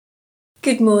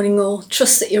Good morning all.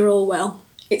 Trust that you're all well.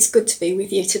 It's good to be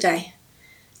with you today.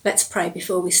 Let's pray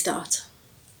before we start.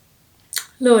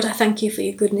 Lord, I thank you for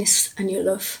your goodness and your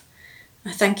love.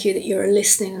 I thank you that you're a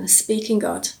listening and a speaking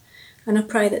God. And I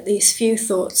pray that these few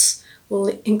thoughts will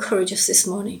encourage us this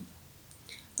morning.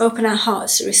 Open our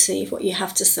hearts to receive what you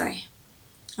have to say.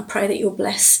 I pray that you'll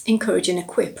bless, encourage and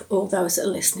equip all those that are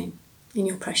listening. In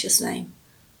your precious name.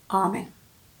 Amen.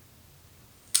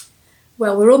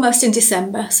 Well, we're almost in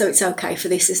December, so it's okay for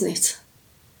this, isn't it?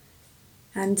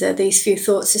 And these few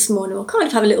thoughts this morning will kind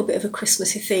of have a little bit of a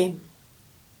Christmassy theme.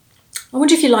 I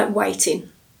wonder if you like waiting.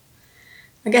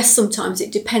 I guess sometimes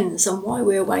it depends on why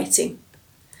we're waiting.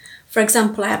 For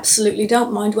example, I absolutely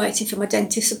don't mind waiting for my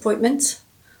dentist appointment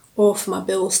or for my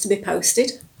bills to be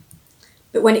posted.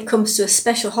 But when it comes to a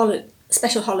special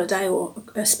holiday or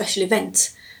a special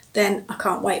event, then I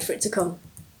can't wait for it to come.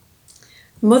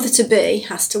 Mother-to-be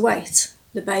has to wait.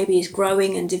 The baby is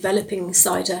growing and developing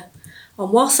inside her. And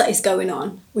whilst that is going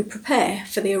on, we prepare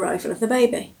for the arrival of the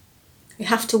baby. We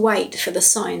have to wait for the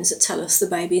signs that tell us the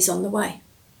baby is on the way.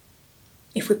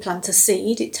 If we plant a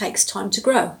seed, it takes time to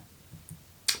grow.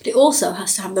 But it also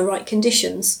has to have the right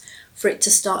conditions for it to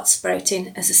start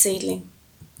sprouting as a seedling.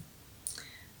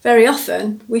 Very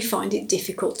often, we find it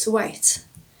difficult to wait.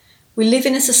 We live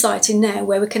in a society now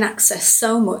where we can access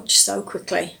so much so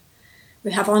quickly.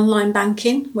 We have online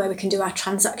banking where we can do our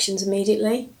transactions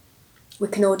immediately. We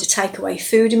can order takeaway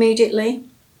food immediately,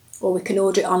 or we can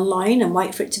order it online and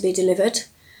wait for it to be delivered.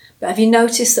 But have you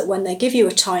noticed that when they give you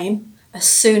a time, as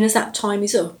soon as that time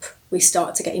is up, we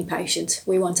start to get impatient.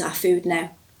 We want our food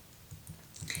now.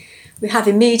 We have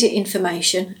immediate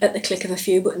information at the click of a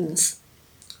few buttons.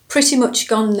 Pretty much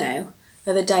gone now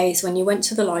are the days when you went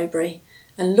to the library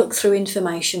and looked through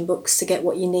information books to get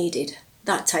what you needed.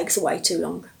 That takes way too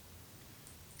long.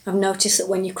 I've noticed that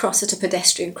when you cross at a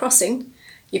pedestrian crossing,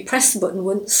 you press the button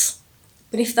once,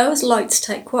 but if those lights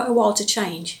take quite a while to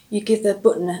change, you give the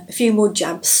button a few more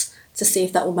jabs to see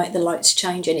if that will make the lights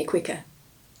change any quicker.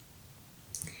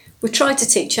 We try to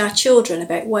teach our children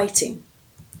about waiting.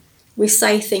 We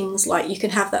say things like you can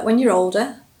have that when you're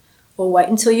older, or wait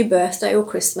until your birthday or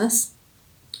Christmas.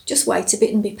 Just wait a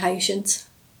bit and be patient.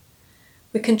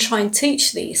 We can try and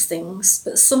teach these things,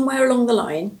 but somewhere along the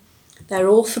line, they're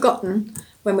all forgotten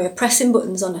when we're pressing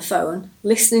buttons on a phone,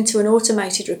 listening to an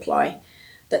automated reply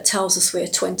that tells us we're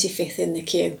 25th in the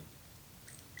queue.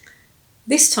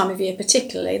 This time of year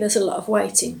particularly, there's a lot of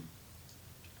waiting.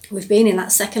 We've been in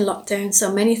that second lockdown,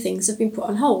 so many things have been put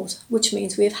on hold, which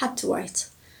means we have had to wait.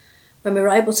 When we're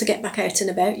able to get back out and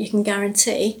about, you can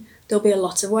guarantee there'll be a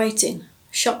lot of waiting.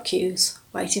 Shop queues,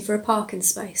 waiting for a parking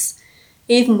space,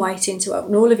 even waiting to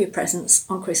open all of your presents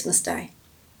on Christmas Day.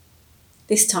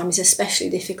 This time is especially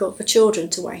difficult for children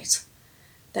to wait.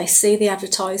 They see the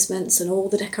advertisements and all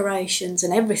the decorations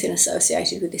and everything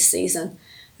associated with this season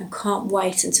and can't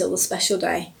wait until the special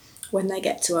day when they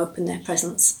get to open their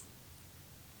presents.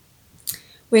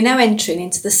 We're now entering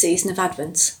into the season of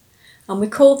Advent, and we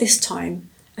call this time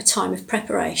a time of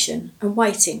preparation and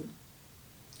waiting.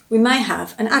 We may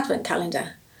have an Advent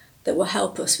calendar that will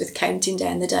help us with counting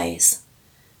down the days,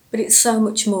 but it's so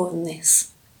much more than this.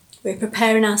 We're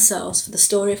preparing ourselves for the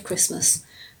story of Christmas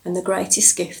and the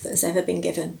greatest gift that has ever been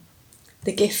given,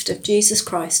 the gift of Jesus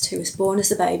Christ, who was born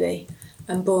as a baby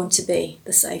and born to be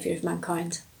the Saviour of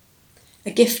mankind.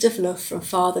 A gift of love from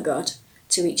Father God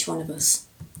to each one of us.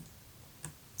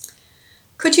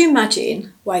 Could you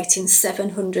imagine waiting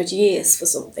 700 years for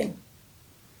something?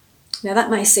 Now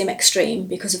that may seem extreme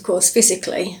because, of course,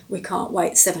 physically we can't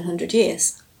wait 700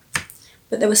 years.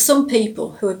 But there were some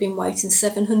people who had been waiting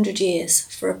 700 years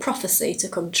for a prophecy to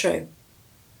come true.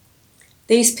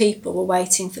 These people were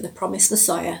waiting for the promised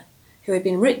Messiah who had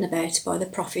been written about by the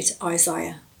prophet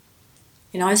Isaiah.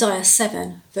 In Isaiah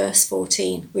 7, verse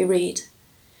 14, we read,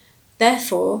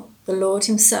 "Therefore the Lord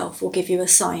himself will give you a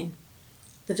sign.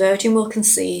 The virgin will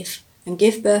conceive and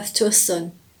give birth to a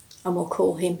son and will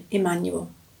call him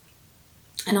Emmanuel."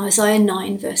 And Isaiah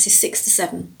 9, verses 6 to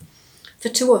 7, "For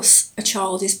to us a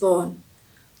child is born,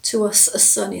 to us a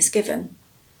son is given,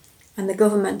 and the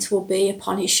government will be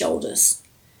upon his shoulders,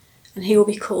 and he will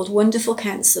be called Wonderful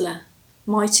Counselor,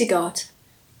 Mighty God,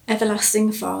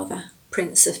 Everlasting Father,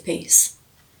 Prince of Peace.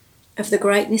 Of the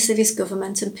greatness of his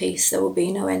government and peace there will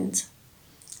be no end.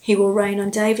 He will reign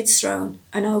on David's throne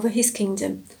and over his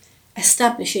kingdom,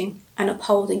 establishing and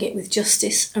upholding it with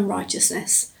justice and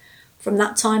righteousness, from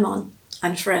that time on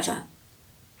and forever.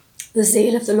 The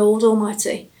zeal of the Lord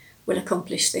Almighty will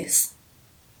accomplish this."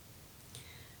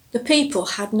 The people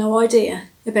had no idea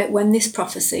about when this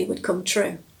prophecy would come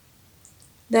true.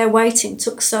 Their waiting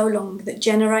took so long that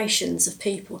generations of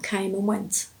people came and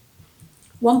went.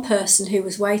 One person who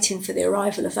was waiting for the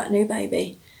arrival of that new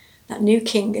baby, that new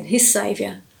king and his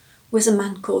saviour, was a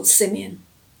man called Simeon.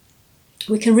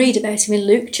 We can read about him in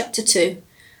Luke chapter 2,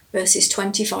 verses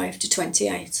 25 to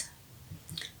 28.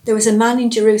 There was a man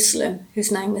in Jerusalem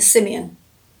whose name was Simeon,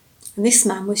 and this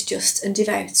man was just and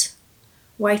devout,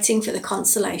 waiting for the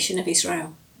consolation of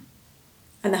Israel.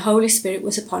 And the Holy Spirit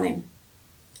was upon him,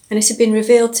 and it had been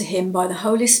revealed to him by the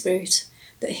Holy Spirit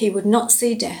that he would not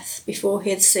see death before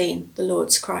he had seen the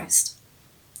Lord's Christ.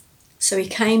 So he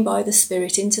came by the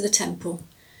Spirit into the temple,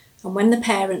 and when the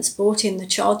parents brought in the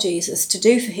child Jesus to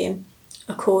do for him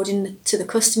according to the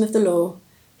custom of the law,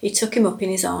 he took him up in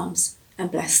his arms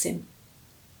and blessed him.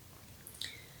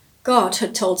 God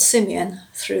had told Simeon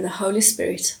through the Holy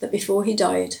Spirit that before he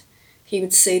died, he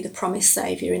would see the promised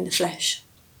Saviour in the flesh.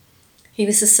 He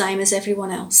was the same as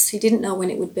everyone else. He didn't know when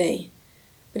it would be,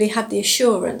 but he had the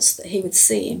assurance that he would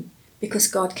see him because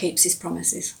God keeps his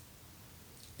promises.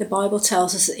 The Bible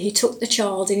tells us that he took the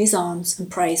child in his arms and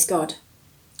praised God.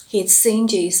 He had seen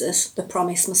Jesus, the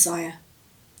promised Messiah.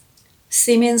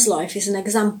 Simeon's life is an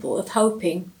example of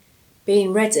hoping,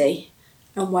 being ready,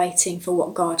 and waiting for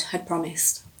what God had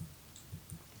promised.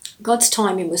 God's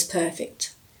timing was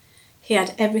perfect. He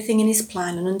had everything in his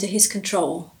plan and under his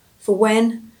control for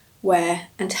when, where,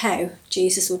 and how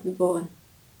Jesus would be born.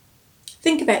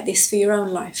 Think about this for your own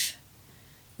life.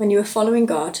 When you are following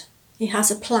God, he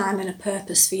has a plan and a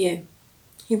purpose for you.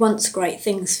 He wants great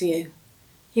things for you.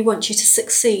 He wants you to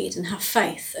succeed and have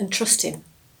faith and trust him.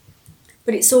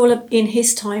 But it's all in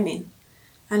his timing,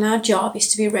 and our job is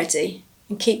to be ready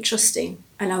and keep trusting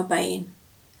and obeying,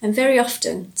 and very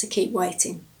often to keep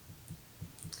waiting.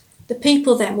 The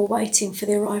people then were waiting for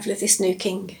the arrival of this new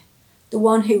king, the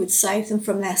one who would save them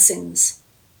from their sins.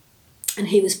 And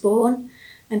he was born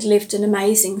and lived an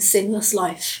amazing sinless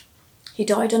life. He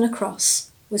died on a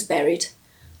cross, was buried,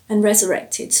 and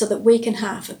resurrected so that we can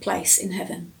have a place in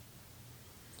heaven.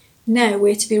 Now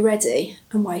we're to be ready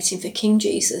and waiting for King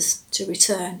Jesus to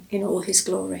return in all his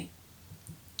glory.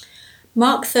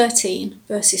 Mark 13,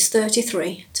 verses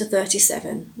 33 to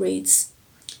 37 reads,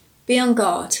 "Be on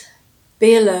guard,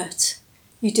 be alert.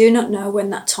 You do not know when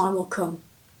that time will come.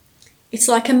 It's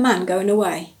like a man going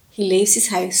away. He leaves his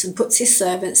house and puts his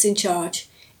servants in charge,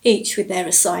 each with their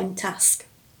assigned task,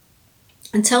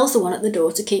 and tells the one at the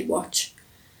door to keep watch.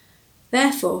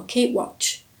 Therefore, keep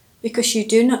watch, because you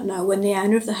do not know when the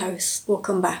owner of the house will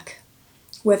come back,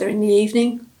 whether in the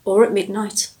evening or at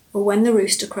midnight, or when the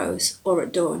rooster crows or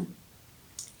at dawn.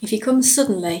 If he comes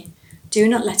suddenly, do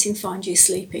not let him find you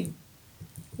sleeping.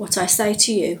 What I say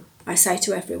to you, I say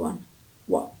to everyone,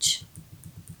 watch."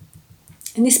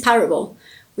 In this parable,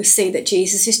 we see that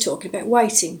Jesus is talking about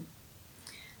waiting.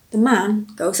 The man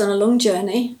goes on a long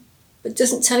journey, but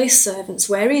doesn't tell his servants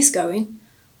where he is going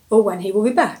or when he will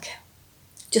be back.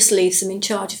 Just leaves them in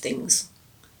charge of things.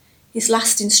 His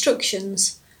last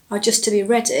instructions are just to be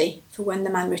ready for when the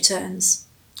man returns,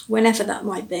 whenever that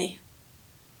might be.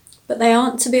 But they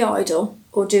aren't to be idle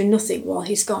or do nothing while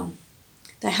he's gone.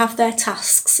 They have their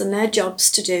tasks and their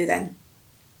jobs to do then.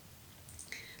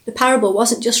 The parable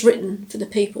wasn't just written for the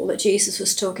people that Jesus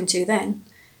was talking to then.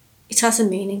 It has a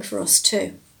meaning for us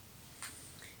too.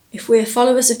 If we are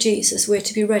followers of Jesus, we're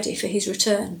to be ready for his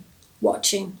return,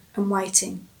 watching and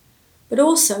waiting, but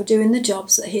also doing the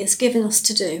jobs that he has given us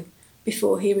to do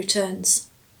before he returns,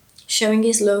 showing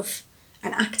his love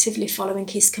and actively following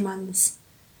his commands.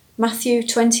 Matthew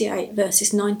 28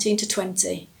 verses 19 to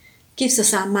 20 gives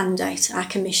us our mandate, our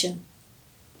commission.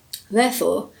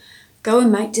 "Therefore, go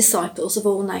and make disciples of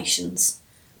all nations,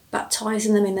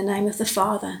 baptizing them in the name of the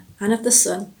Father and of the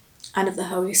Son and of the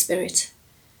Holy Spirit,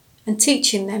 and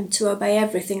teaching them to obey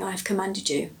everything I have commanded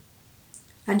you.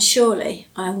 And surely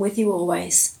I am with you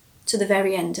always, to the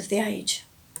very end of the age."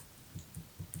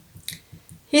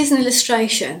 Here's an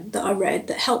illustration that I read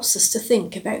that helps us to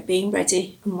think about being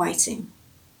ready and waiting.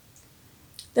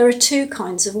 There are two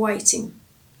kinds of waiting: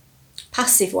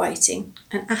 passive waiting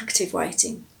and active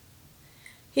waiting.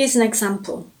 Here's an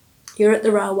example. You're at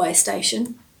the railway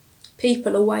station.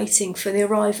 People are waiting for the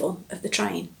arrival of the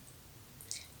train.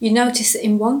 You notice that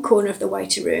in one corner of the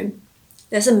waiting room,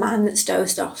 there's a man that's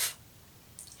dozed off.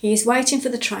 He is waiting for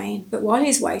the train, but while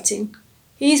he's waiting,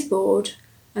 he is bored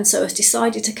and so has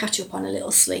decided to catch up on a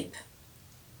little sleep.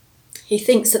 He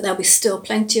thinks that there'll be still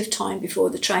plenty of time before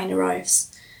the train arrives,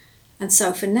 and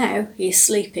so for now he is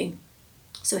sleeping.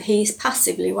 So he is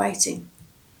passively waiting.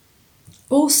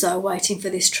 Also waiting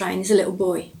for this train is a little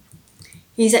boy.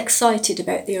 He's excited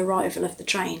about the arrival of the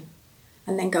train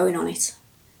and then going on it.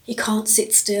 He can't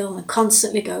sit still and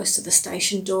constantly goes to the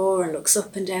station door and looks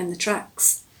up and down the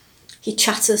tracks. He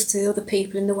chatters to the other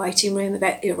people in the waiting room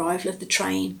about the arrival of the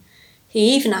train.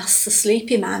 He even asks the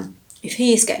sleepy man if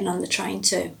he is getting on the train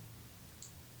too.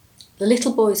 The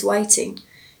little boy's waiting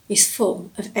is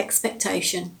full of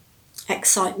expectation,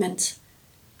 excitement,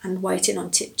 and waiting on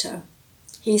tiptoe.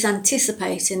 He's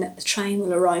anticipating that the train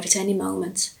will arrive at any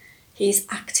moment. He is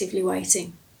actively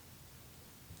waiting.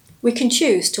 We can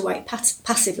choose to wait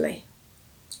passively,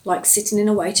 like sitting in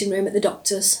a waiting room at the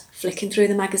doctor's, flicking through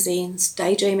the magazines,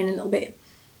 daydreaming a little bit,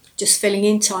 just filling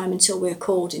in time until we're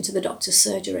called into the doctor's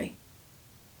surgery.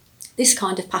 This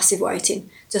kind of passive waiting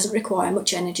doesn't require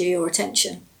much energy or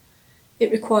attention.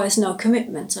 It requires no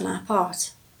commitment on our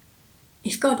part.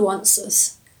 If God wants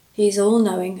us, He is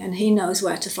all-knowing and He knows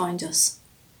where to find us.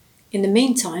 In the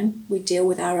meantime, we deal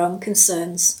with our own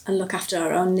concerns and look after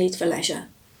our own need for leisure.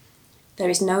 There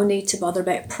is no need to bother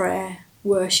about prayer,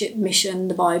 worship, mission,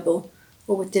 the Bible,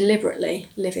 or with deliberately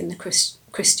living the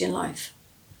Christian life.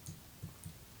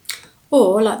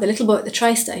 Or, like the little boy at the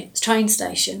train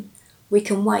station, we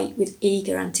can wait with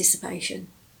eager anticipation.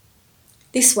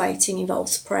 This waiting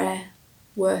involves prayer,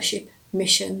 worship,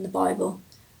 mission, the Bible,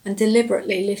 and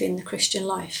deliberately living the Christian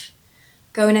life,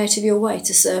 going out of your way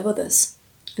to serve others,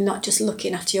 and not just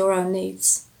looking after your own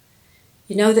needs.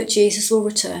 You know that Jesus will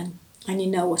return, and you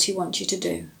know what He wants you to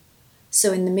do.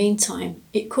 So in the meantime,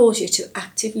 it calls you to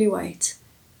actively wait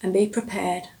and be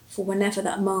prepared for whenever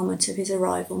that moment of His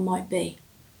arrival might be.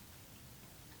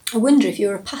 I wonder if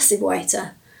you're a passive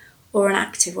waiter or an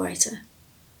active waiter.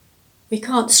 We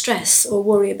can't stress or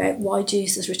worry about when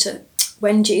Jesus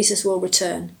will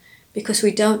return, because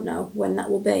we don't know when that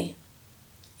will be.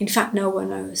 In fact, no one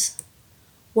knows.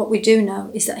 What we do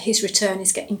know is that His return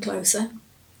is getting closer.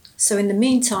 So in the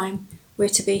meantime, we're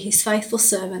to be His faithful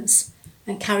servants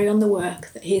and carry on the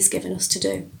work that He has given us to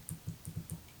do.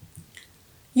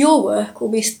 Your work will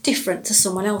be different to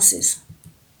someone else's.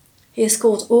 He has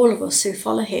called all of us who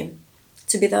follow Him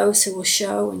to be those who will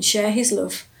show and share His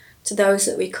love to those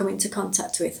that we come into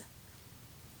contact with.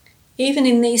 Even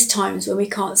in these times when we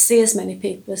can't see as many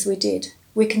people as we did,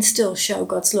 we can still show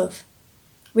God's love.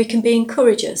 We can be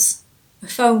encouragers, a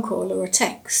phone call or a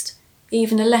text,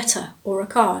 even a letter or a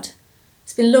card.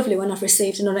 It's been lovely when I've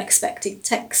received an unexpected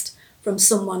text from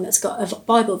someone that's got a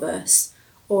Bible verse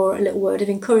or a little word of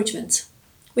encouragement.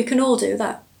 We can all do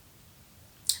that.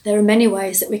 There are many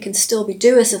ways that we can still be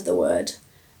doers of the word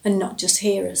and not just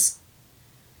hearers.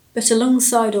 But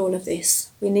alongside all of this,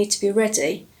 we need to be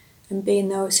ready and being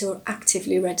those who are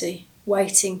actively ready,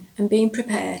 waiting and being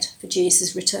prepared for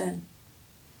Jesus' return.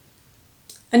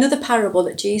 Another parable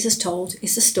that Jesus told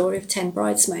is the story of 10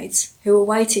 bridesmaids who were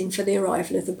waiting for the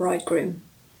arrival of the bridegroom.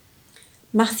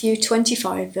 Matthew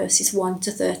 25 verses 1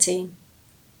 to 13.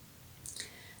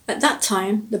 At that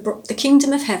time, the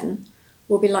kingdom of heaven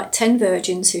will be like 10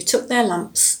 virgins who took their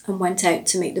lamps and went out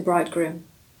to meet the bridegroom.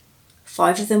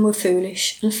 5 of them were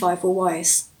foolish and 5 were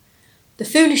wise. The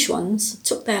foolish ones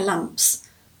took their lamps,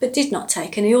 but did not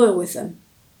take any oil with them.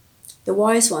 The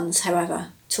wise ones, however,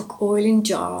 took oil in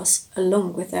jars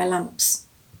along with their lamps.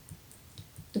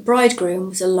 The bridegroom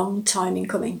was a long time in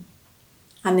coming,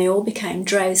 and they all became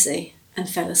drowsy and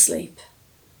fell asleep.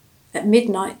 At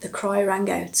midnight the cry rang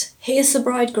out, "Here's the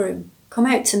bridegroom, come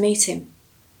out to meet him."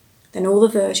 Then all the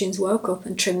virgins woke up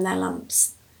and trimmed their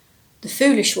lamps. The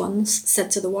foolish ones said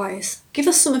to the wise, "Give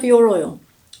us some of your oil,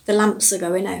 the lamps are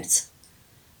going out."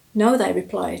 "No," they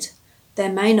replied,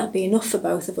 "there may not be enough for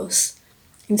both of us.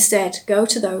 Instead, go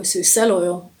to those who sell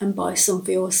oil and buy some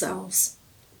for yourselves."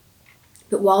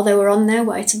 But while they were on their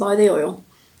way to buy the oil,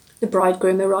 the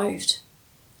bridegroom arrived.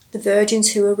 The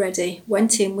virgins who were ready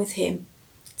went in with him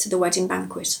to the wedding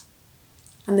banquet,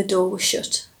 and the door was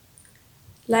shut.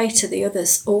 Later the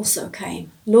others also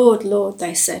came. "Lord, Lord,"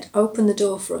 they said, "open the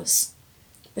door for us."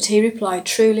 But he replied,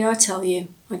 "Truly I tell you,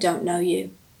 I don't know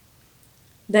you.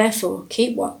 Therefore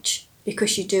keep watch,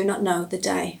 because you do not know the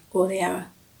day or the hour."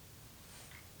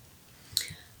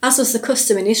 As was the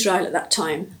custom in Israel at that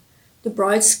time, the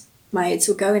bridesmaids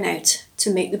were going out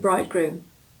to meet the bridegroom,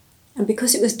 and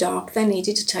because it was dark, they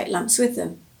needed to take lamps with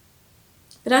them.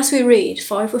 But as we read,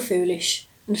 5 were foolish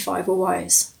and 5 were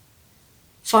wise.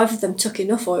 5 of them took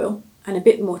enough oil and a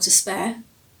bit more to spare.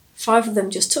 5 of them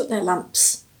just took their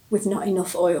lamps with not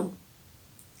enough oil.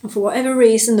 And for whatever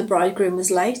reason, the bridegroom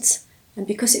was late, and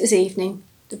because it was evening,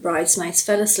 the bridesmaids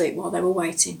fell asleep while they were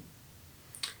waiting.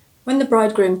 When the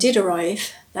bridegroom did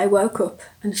arrive, they woke up,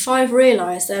 and 5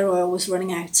 realised their oil was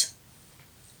running out.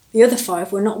 The other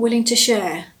 5 were not willing to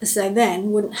share, as they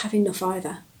then wouldn't have enough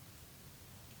either.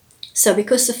 So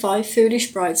because the 5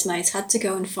 foolish bridesmaids had to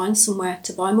go and find somewhere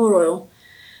to buy more oil,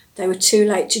 they were too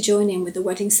late to join in with the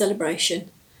wedding celebration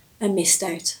and missed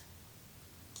out.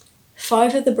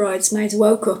 5 of the bridesmaids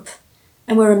woke up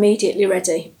and were immediately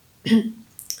ready.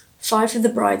 5 of the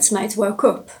bridesmaids woke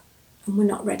up and were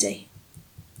not ready.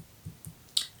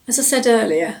 As I said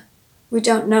earlier, we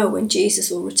don't know when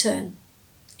Jesus will return.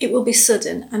 It will be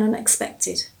sudden and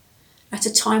unexpected, at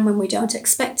a time when we don't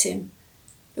expect him,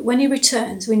 but when he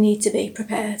returns we need to be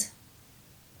prepared.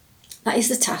 That is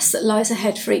the task that lies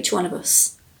ahead for each one of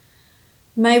us.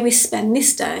 May we spend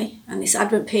this day and this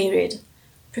Advent period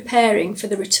preparing for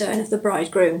the return of the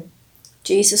bridegroom,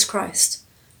 Jesus Christ,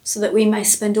 so that we may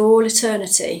spend all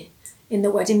eternity in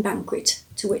the wedding banquet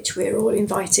to which we are all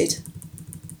invited.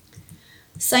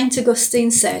 Saint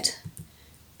Augustine said,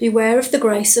 "Beware of the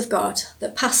grace of God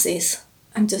that passes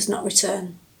and does not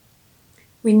return."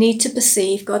 We need to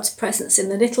perceive God's presence in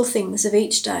the little things of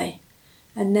each day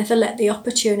and never let the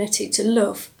opportunity to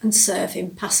love and serve him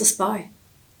pass us by.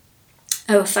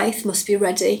 Our faith must be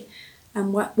ready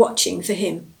and watching for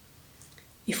him.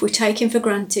 If we take him for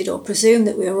granted or presume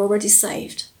that we are already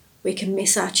saved, we can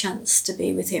miss our chance to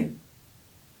be with him.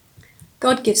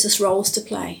 God gives us roles to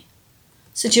play.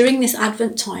 So during this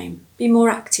Advent time, be more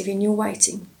active in your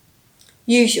waiting.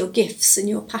 Use your gifts and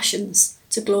your passions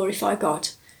to glorify God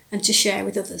and to share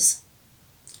with others.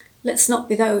 Let's not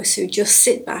be those who just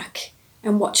sit back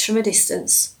and watch from a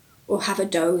distance or have a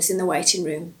doze in the waiting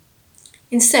room.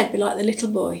 Instead, be like the little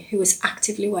boy who was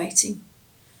actively waiting.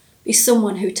 Be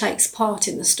someone who takes part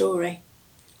in the story,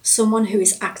 someone who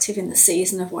is active in the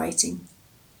season of waiting,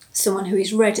 someone who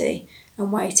is ready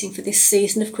and waiting for this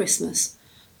season of Christmas,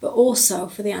 but also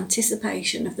for the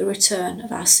anticipation of the return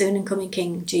of our soon and coming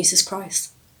King, Jesus Christ.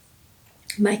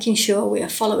 Making sure we are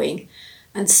following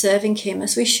and serving him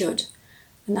as we should,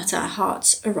 and that our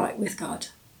hearts are right with God.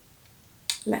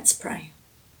 Let's pray.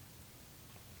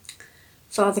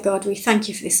 Father God, we thank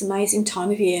you for this amazing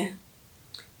time of year,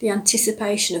 the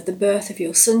anticipation of the birth of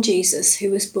your Son Jesus,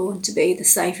 who was born to be the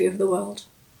Saviour of the world.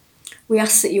 We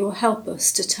ask that you will help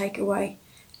us to take away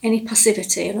any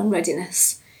passivity and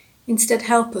unreadiness. Instead,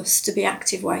 help us to be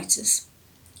active waiters,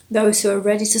 those who are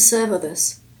ready to serve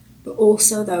others, but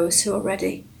also those who are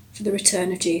ready for the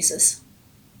return of Jesus.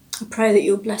 I pray that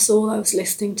you'll bless all those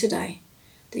listening today,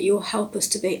 that you'll help us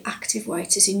to be active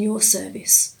waiters in your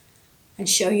service and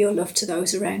show your love to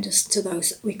those around us, to those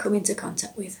that we come into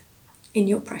contact with. In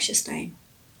your precious name.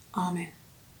 Amen.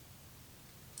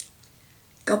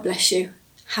 God bless you.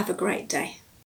 Have a great day.